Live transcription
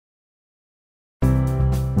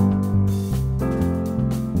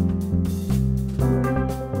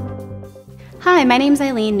Hi, my name is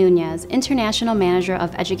Aileen Nunez, International Manager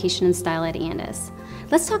of Education and Style at Andis.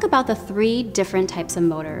 Let's talk about the 3 different types of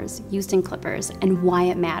motors used in clippers and why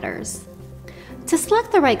it matters. To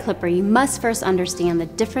select the right clipper, you must first understand the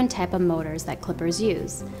different type of motors that clippers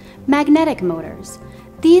use. Magnetic motors.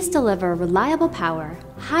 These deliver reliable power,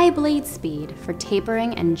 high blade speed for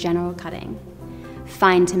tapering and general cutting.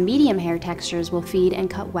 Fine to medium hair textures will feed and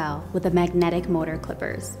cut well with the magnetic motor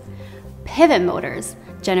clippers. Pivot motors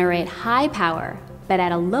generate high power, but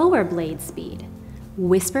at a lower blade speed.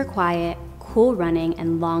 Whisper quiet, cool running,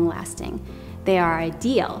 and long lasting. They are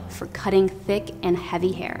ideal for cutting thick and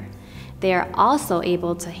heavy hair. They are also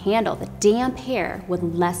able to handle the damp hair with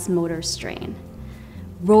less motor strain.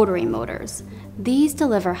 Rotary motors. These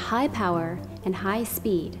deliver high power and high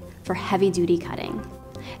speed for heavy duty cutting.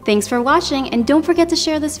 Thanks for watching, and don't forget to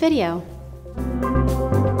share this video.